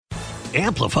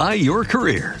Amplify your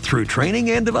career through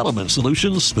training and development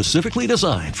solutions specifically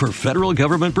designed for federal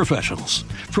government professionals.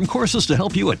 From courses to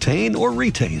help you attain or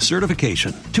retain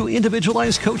certification, to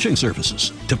individualized coaching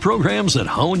services, to programs that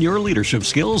hone your leadership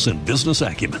skills and business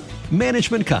acumen,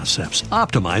 Management Concepts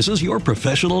optimizes your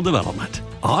professional development.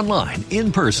 Online,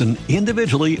 in person,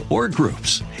 individually, or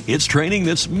groups, it's training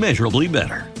that's measurably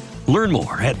better. Learn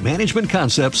more at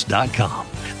managementconcepts.com.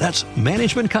 That's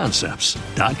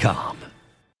managementconcepts.com.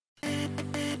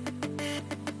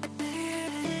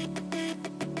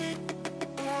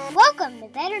 Welcome to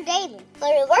Better Daily,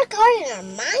 where we work hard in our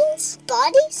minds,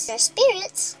 bodies, and our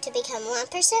spirits to become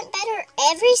 1% better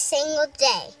every single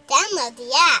day. Download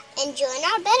the app and join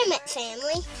our Betterment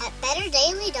family at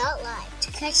betterdaily.live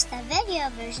to catch the video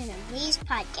version of these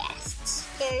podcasts.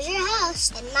 Here's your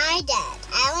host and my dad,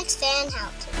 Alex Van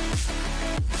Houten.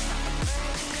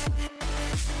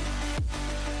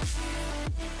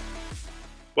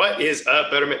 What is up,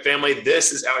 Betterment family?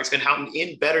 This is Alex Van Houten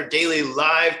in Better Daily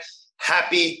Live.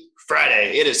 Happy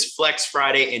Friday. It is Flex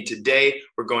Friday, and today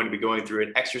we're going to be going through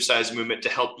an exercise movement to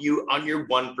help you on your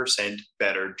 1%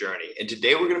 better journey. And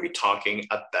today we're going to be talking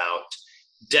about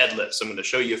deadlifts. I'm going to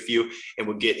show you a few, and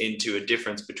we'll get into a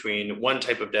difference between one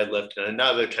type of deadlift and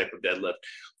another type of deadlift.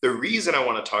 The reason I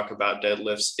want to talk about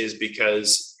deadlifts is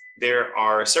because there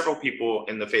are several people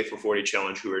in the Faithful 40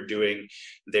 Challenge who are doing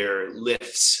their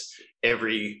lifts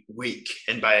every week.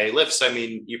 And by lifts, I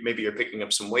mean, maybe you're picking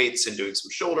up some weights and doing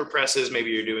some shoulder presses. Maybe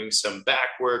you're doing some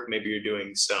back work. Maybe you're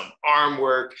doing some arm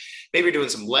work. Maybe you're doing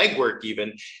some leg work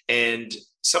even. And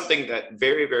something that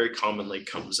very, very commonly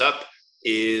comes up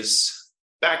is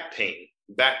back pain,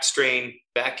 back strain,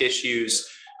 back issues,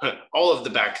 all of the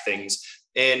back things.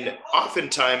 And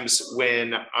oftentimes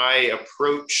when I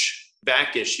approach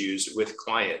back issues with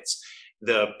clients,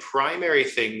 the primary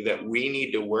thing that we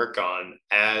need to work on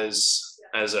as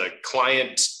a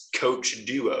client coach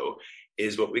duo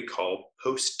is what we call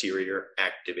posterior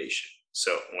activation.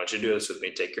 So I want you to do this with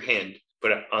me. Take your hand, put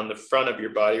it on the front of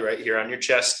your body right here on your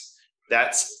chest.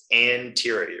 That's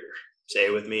anterior. Say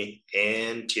it with me,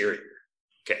 anterior.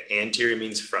 Okay, anterior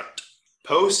means front.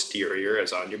 Posterior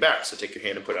is on your back. So take your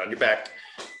hand and put it on your back.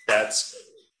 That's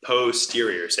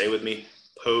posterior. Say it with me,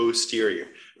 posterior.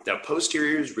 Now,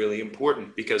 posterior is really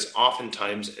important because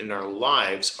oftentimes in our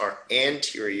lives, our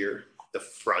anterior, the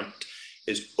front,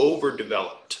 is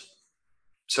overdeveloped.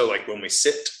 So like when we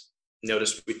sit,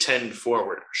 notice we tend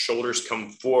forward, our shoulders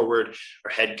come forward, our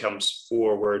head comes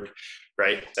forward,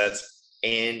 right? That's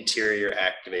anterior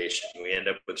activation. We end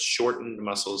up with shortened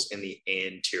muscles in the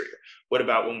anterior. What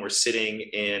about when we're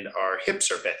sitting and our hips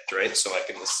are bent, right? So like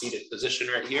in the seated position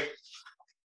right here,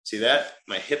 see that?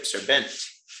 My hips are bent.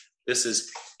 This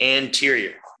is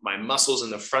anterior. My muscles in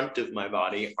the front of my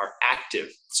body are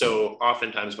active. So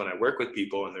oftentimes when I work with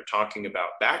people and they're talking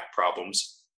about back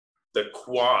problems, the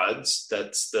quads,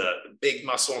 that's the big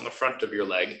muscle in the front of your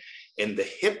leg, and the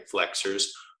hip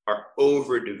flexors are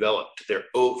overdeveloped. They're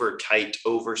over tight,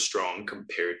 over strong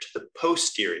compared to the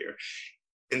posterior.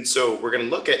 And so we're going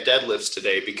to look at deadlifts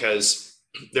today because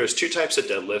there's two types of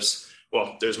deadlifts.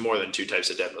 Well, there's more than two types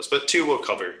of deadlifts, but two we'll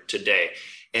cover today.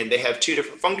 And they have two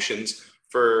different functions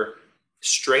for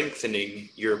strengthening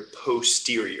your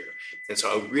posterior. And so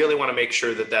I really want to make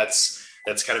sure that that's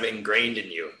kind of ingrained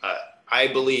in you. I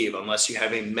believe unless you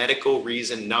have a medical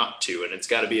reason not to, and it's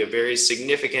got to be a very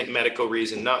significant medical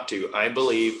reason not to, I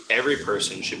believe every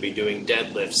person should be doing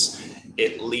deadlifts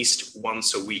at least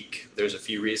once a week. There's a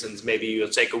few reasons. Maybe you'll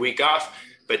take a week off,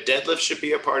 but deadlifts should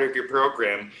be a part of your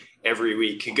program every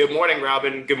week. Good morning,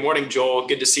 Robin. Good morning, Joel.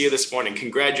 Good to see you this morning.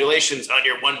 Congratulations on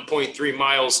your 1.3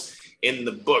 miles in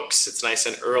the books. It's nice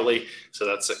and early, so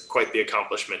that's quite the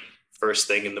accomplishment. First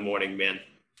thing in the morning, man.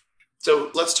 So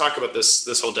let's talk about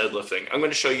this whole deadlift thing. I'm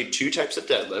going to show you two types of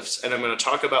deadlifts, and I'm going to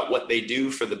talk about what they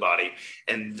do for the body.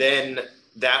 And then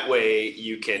that way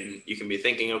you can be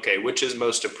thinking, okay, which is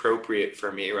most appropriate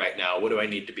for me right now? What do I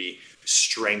need to be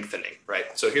strengthening,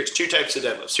 right? So here's two types of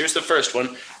deadlifts. Here's the first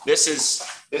one. This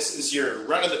is your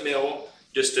run-of-the-mill,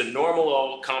 just a normal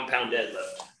old compound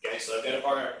deadlift. Okay, so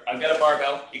I've got a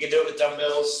barbell. You can do it with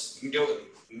dumbbells. You can do it with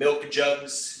milk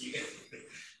jugs. You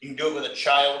can do it with a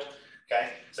child. Okay,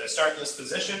 so I start in this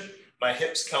position. My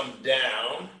hips come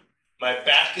down. My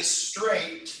back is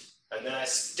straight. And then I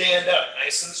stand up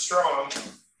nice and strong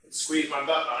and squeeze my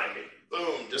butt behind me.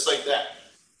 Boom, just like that.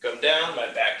 Come down,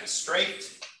 my back is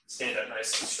straight. Stand up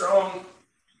nice and strong.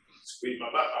 Squeeze my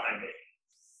butt behind me.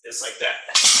 Just like that.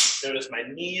 Notice my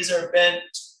knees are bent.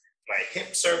 My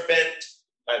hips are bent.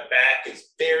 My back is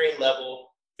very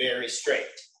level, very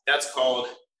straight. That's called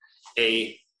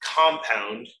a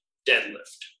compound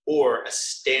deadlift or a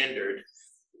standard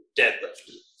deadlift.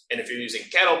 And if you're using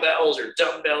kettlebells or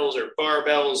dumbbells or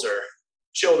barbells or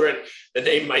children, the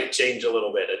name might change a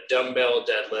little bit, a dumbbell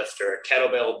deadlift or a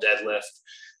kettlebell deadlift,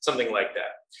 something like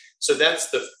that. So that's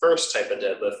the first type of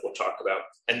deadlift we'll talk about.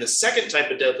 And the second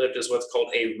type of deadlift is what's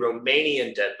called a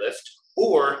Romanian deadlift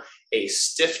or a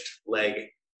stiff leg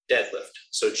deadlift.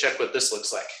 So check what this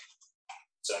looks like.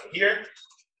 So I'm here.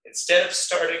 Instead of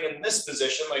starting in this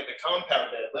position like the compound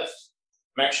deadlift,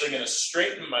 I'm actually going to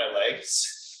straighten my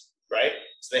legs, right?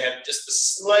 So they have just the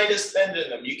slightest bend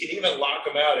in them. You can even lock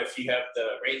them out if you have the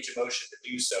range of motion to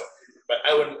do so, but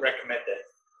I wouldn't recommend it.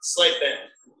 Slight bend.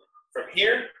 From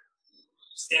here,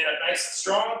 stand up nice and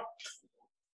strong.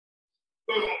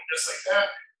 Boom, just like that.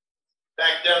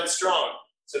 Back down strong.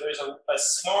 So there's a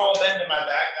small bend in my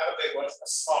back, not a big one, a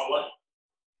small one,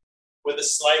 with a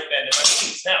slight bend in my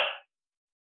knees. Now,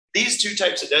 these two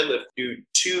types of deadlift do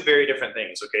two very different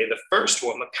things, okay? The first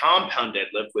one, the compound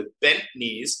deadlift with bent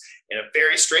knees and a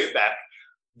very straight back,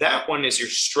 that one is your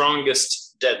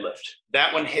strongest deadlift.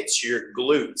 That one hits your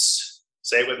glutes.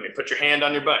 Say it with me, put your hand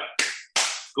on your butt.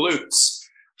 Glutes.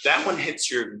 That one hits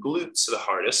your glutes the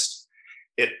hardest.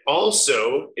 It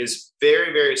also is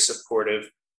very, very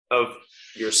supportive of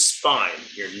your spine,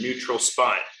 your neutral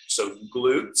spine. So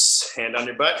glutes, hand on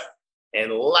your butt,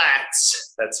 and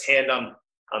lats, that's hand on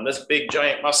this big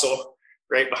giant muscle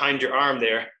right behind your arm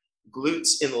there.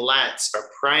 Glutes and lats are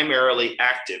primarily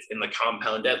active in the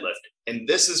compound deadlift. And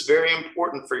this is very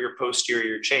important for your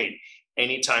posterior chain.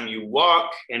 Anytime you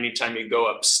walk, anytime you go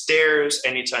upstairs,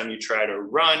 anytime you try to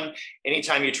run,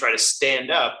 anytime you try to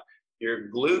stand up, your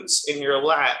glutes and your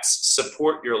lats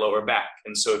support your lower back.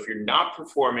 And so if you're not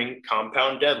performing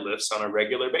compound deadlifts on a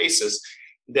regular basis,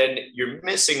 then you're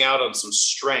missing out on some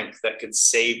strength that could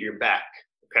save your back,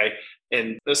 okay?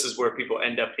 And this is where people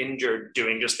end up injured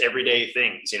doing just everyday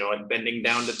things, like bending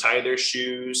down to tie their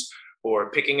shoes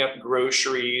or picking up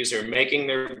groceries or making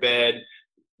their bed.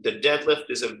 The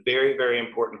deadlift is a very, very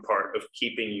important part of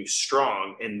keeping you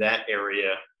strong in that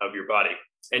area of your body.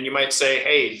 And you might say,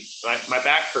 hey, my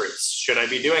back hurts. Should I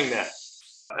be doing that?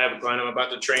 I have a client I'm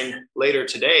about to train later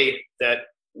today that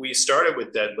we started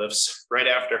with deadlifts right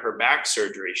after her back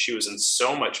surgery. She was in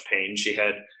so much pain. She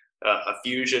had a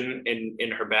fusion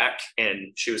in her back,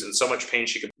 and she was in so much pain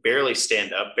she could barely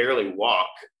stand up, barely walk.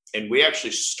 And we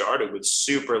actually started with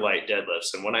super light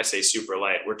deadlifts. And when I say super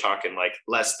light, we're talking like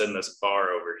less than this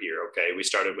bar over here, okay? We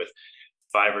started with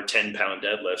 5 or 10 pound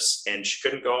deadlifts, and she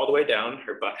couldn't go all the way down.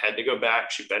 Her butt had to go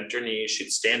back. She bent her knees.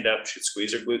 She'd stand up. She'd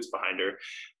squeeze her glutes behind her.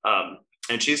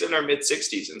 And she's in her mid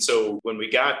 60s. And so when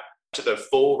we got to the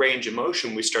full range of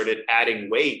motion, we started adding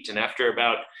weight. And after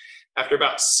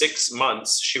about 6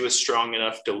 months, she was strong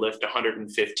enough to lift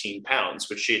 115 pounds,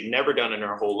 which she had never done in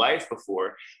her whole life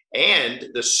before. And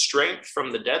the strength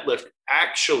from the deadlift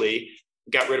actually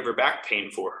got rid of her back pain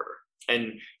for her.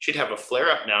 And she'd have a flare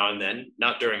up now and then,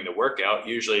 not during the workout,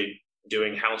 usually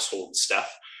doing household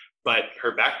stuff, but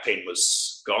her back pain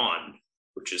was gone,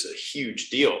 which is a huge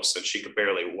deal since she could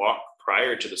barely walk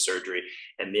prior to the surgery,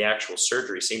 and the actual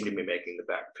surgery seemed to be making the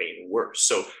back pain worse.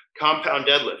 So compound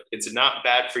deadlift, it's not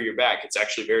bad for your back. It's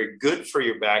actually very good for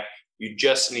your back. You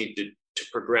just need to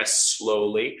progress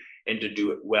slowly and to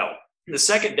do it well. The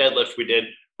second deadlift we did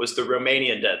was the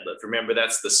Romanian deadlift. Remember,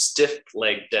 that's the stiff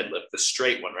leg deadlift, the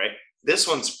straight one, right? This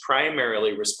one's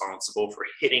primarily responsible for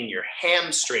hitting your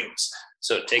hamstrings.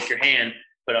 So take your hand,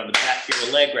 put on the back of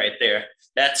your leg right there.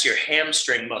 That's your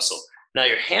hamstring muscle. Now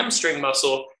your hamstring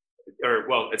muscle,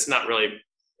 it's not really,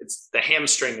 it's the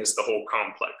hamstring is the whole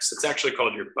complex. It's actually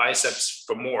called your biceps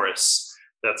femoris.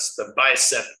 That's the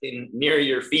bicep near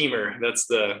your femur.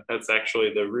 That's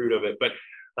actually the root of it. But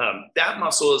that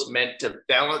muscle is meant to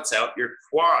balance out your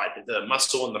quad, the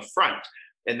muscle in the front.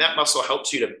 And that muscle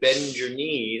helps you to bend your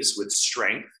knees with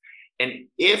strength. And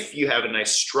if you have a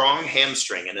nice strong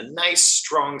hamstring and a nice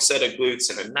strong set of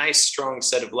glutes and a nice strong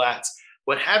set of lats,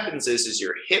 what happens is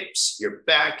your hips, your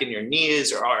back, and your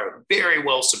knees are very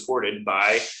well supported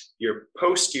by your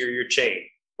posterior chain.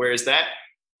 Whereas that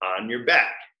on your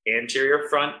back, anterior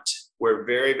front, we're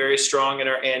very, very strong in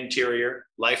our anterior.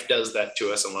 Life does that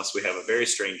to us unless we have a very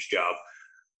strange job.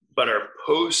 But our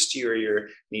posterior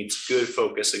needs good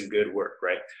focus and good work,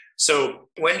 right? So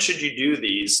when should you do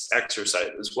these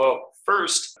exercises? Well,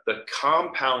 first, the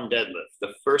compound deadlift,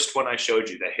 the first one I showed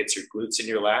you that hits your glutes and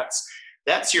your lats,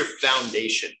 that's your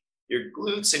foundation. Your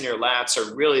glutes and your lats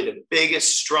are really the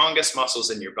biggest, strongest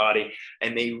muscles in your body,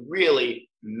 and they really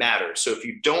matter. So if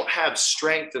you don't have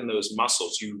strength in those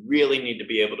muscles, you really need to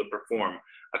be able to perform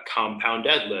a compound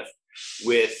deadlift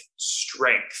with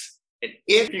strength. And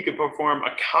if you can perform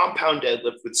a compound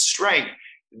deadlift with strength,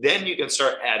 then you can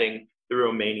start adding the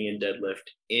Romanian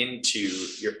deadlift into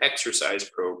your exercise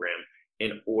program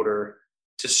in order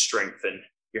to strengthen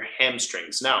your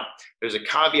hamstrings. Now, there's a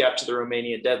caveat to the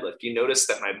Romanian deadlift. You notice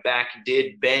that my back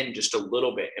did bend just a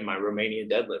little bit in my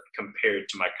Romanian deadlift compared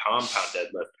to my compound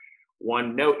deadlift.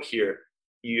 One note here,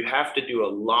 you have to do a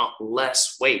lot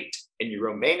less weight in your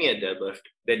Romanian deadlift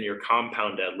than your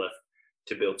compound deadlift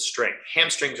to build strength.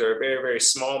 Hamstrings are a very, very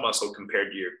small muscle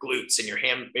compared to your glutes and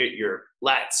your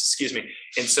lats,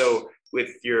 And so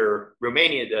with your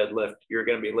Romanian deadlift, you're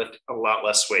going to be lifting a lot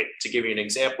less weight. To give you an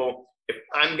example, if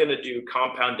I'm going to do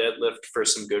compound deadlift for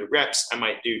some good reps, I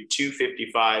might do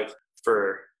 255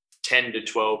 for 10 to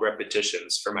 12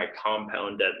 repetitions for my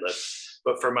compound deadlift.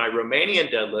 But for my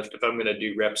Romanian deadlift, if I'm going to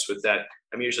do reps with that,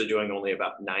 I'm usually doing only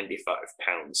about 95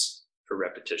 pounds for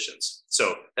repetitions.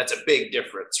 So that's a big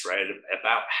difference, right?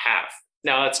 About half.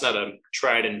 Now, that's not a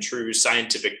tried and true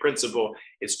scientific principle.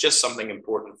 It's just something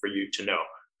important for you to know,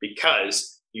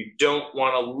 because you don't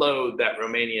want to load that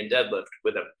Romanian deadlift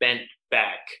with a bent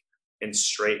back and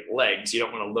straight legs. You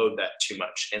don't want to load that too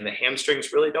much. And the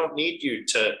hamstrings really don't need you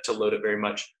to load it very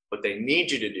much. What they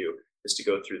need you to do is to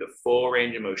go through the full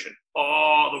range of motion,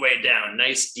 all the way down,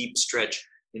 nice deep stretch,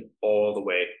 and all the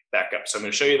way back up. So I'm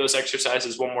going to show you those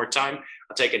exercises one more time.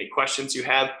 I'll take any questions you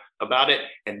have about it,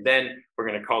 and then we're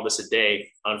going to call this a day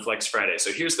on Flex Friday.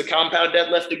 So here's the compound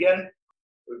deadlift again.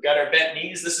 We've got our bent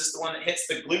knees. This is the one that hits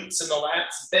the glutes and the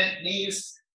lats. Bent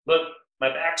knees. Look, my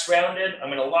back's rounded. I'm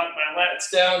going to lock my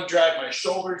lats down, drive my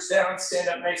shoulders down, stand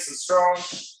up nice and strong.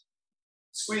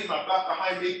 Squeeze my butt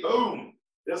behind me. Boom.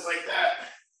 Just like that.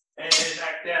 And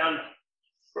back down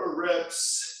for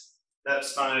reps.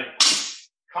 That's my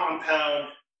compound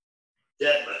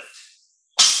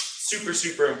deadlift. Super,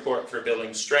 super important for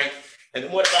building strength. And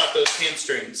then what about those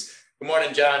hamstrings? Good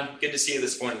morning, John. Good to see you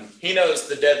this morning. He knows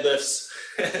the deadlifts.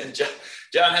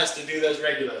 John has to do those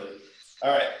regularly.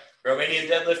 All right, Romanian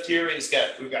deadlift here.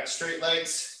 We've got straight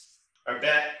legs. Our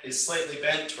back is slightly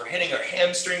bent. We're hitting our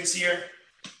hamstrings here.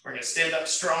 We're going to stand up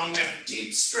strong. We have a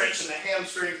deep stretch in the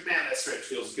hamstrings. Man, that stretch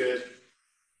feels good.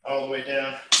 All the way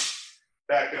down.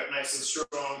 Back up nice and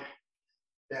strong.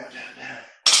 Down, down, down.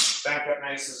 Back up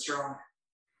nice and strong.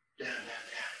 Down,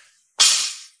 down,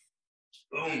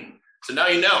 down. Boom. So now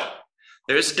you know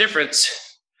there's a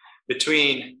difference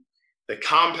between the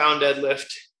compound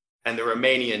deadlift and the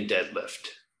Romanian deadlift.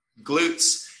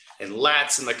 Glutes and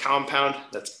lats in the compound,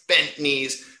 that's bent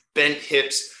knees, bent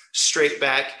hips, straight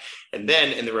back. And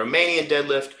then in the Romanian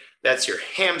deadlift, that's your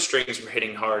hamstrings we're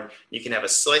hitting hard. You can have a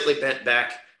slightly bent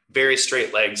back, very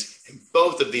straight legs. And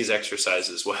both of these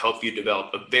exercises will help you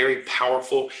develop a very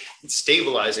powerful and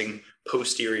stabilizing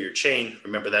posterior chain.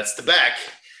 Remember, that's the back,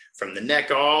 from the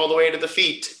neck all the way to the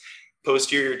feet,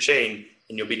 posterior chain,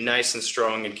 and you'll be nice and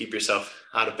strong and keep yourself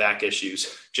out of back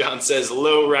issues. John says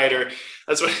low rider.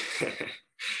 That's what, when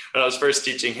I was first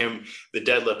teaching him the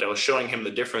deadlift, I was showing him the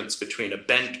difference between a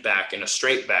bent back and a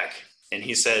straight back. And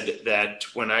he said that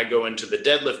when I go into the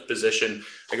deadlift position,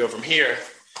 I go from here.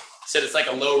 He said it's like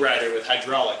a low rider with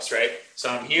hydraulics, right? So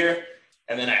I'm here,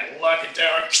 and then I lock it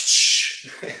down.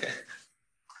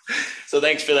 So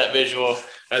thanks for that visual.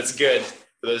 That's good.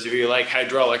 For those of you who like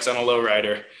hydraulics on a low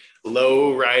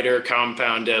rider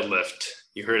compound deadlift.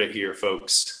 You heard it here,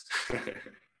 folks.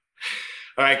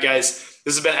 All right, guys,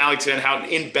 this has been Alex Van Houten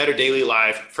in Better Daily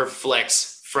Live for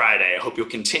Flex Friday. I hope you'll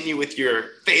continue with your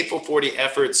Faithful 40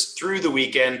 efforts through the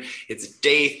weekend. It's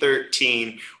day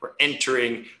 13. We're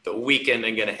entering the weekend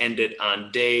and going to end it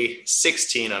on day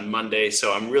 16 on Monday.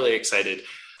 So I'm really excited.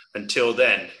 Until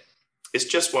then, it's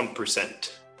just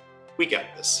 1%. We got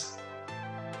this.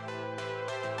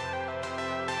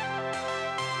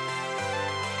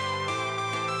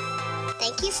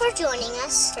 Thank you for joining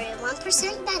us for your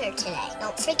 1% Better today.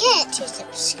 Don't forget to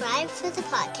subscribe for the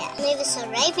podcast. Leave us a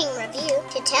raving review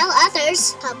to tell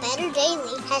others how Better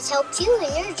Daily has helped you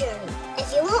in your journey.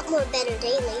 If you want more Better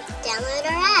Daily, download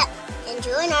our app and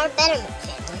join our Betterment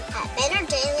family at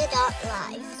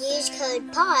betterdaily.live. Use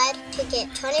code POD to get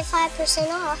 25%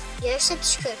 off your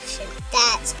subscription.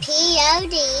 That's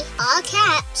POD, all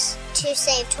caps, to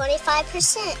save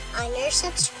 25% on your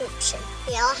subscription.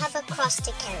 We all have a cross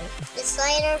to carry. It's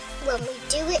lighter when we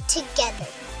do it together.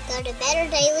 Go to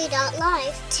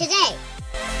betterdaily.live today.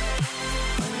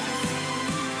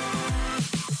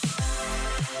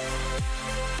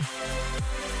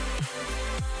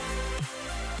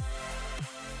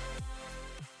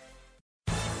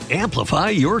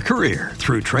 Amplify your career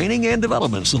through training and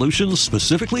development solutions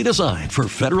specifically designed for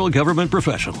federal government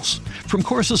professionals. From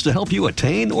courses to help you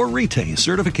attain or retain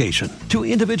certification, to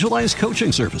individualized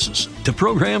coaching services, to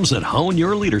programs that hone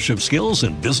your leadership skills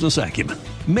and business acumen,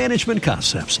 Management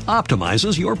Concepts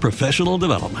optimizes your professional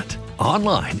development.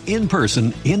 Online, in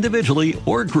person, individually,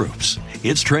 or groups,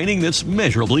 it's training that's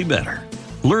measurably better.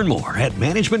 Learn more at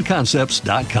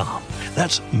managementconcepts.com.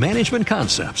 That's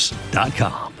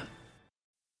managementconcepts.com.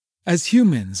 As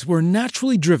humans, we're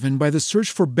naturally driven by the search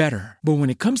for better. But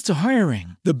when it comes to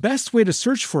hiring, the best way to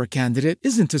search for a candidate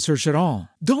isn't to search at all.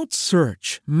 Don't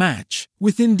search, match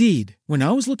with Indeed. When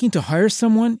I was looking to hire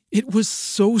someone, it was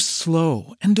so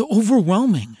slow and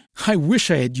overwhelming. I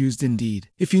wish I had used Indeed.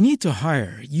 If you need to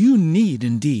hire, you need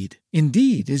Indeed.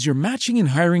 Indeed is your matching and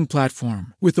hiring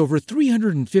platform with over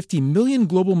 350 million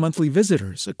global monthly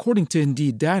visitors, according to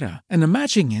Indeed data, and a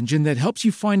matching engine that helps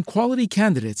you find quality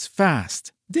candidates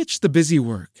fast. Ditch the busy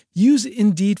work. Use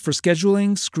Indeed for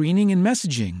scheduling, screening, and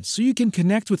messaging so you can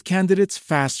connect with candidates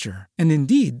faster. And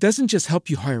Indeed doesn't just help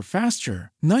you hire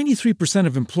faster. 93%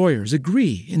 of employers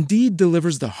agree Indeed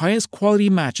delivers the highest quality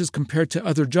matches compared to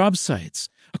other job sites,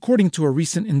 according to a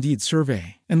recent Indeed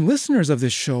survey. And listeners of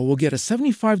this show will get a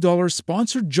 $75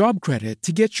 sponsored job credit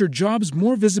to get your jobs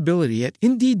more visibility at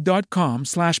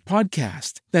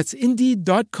Indeed.com/podcast. That's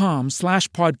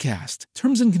Indeed.com/podcast.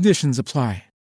 Terms and conditions apply.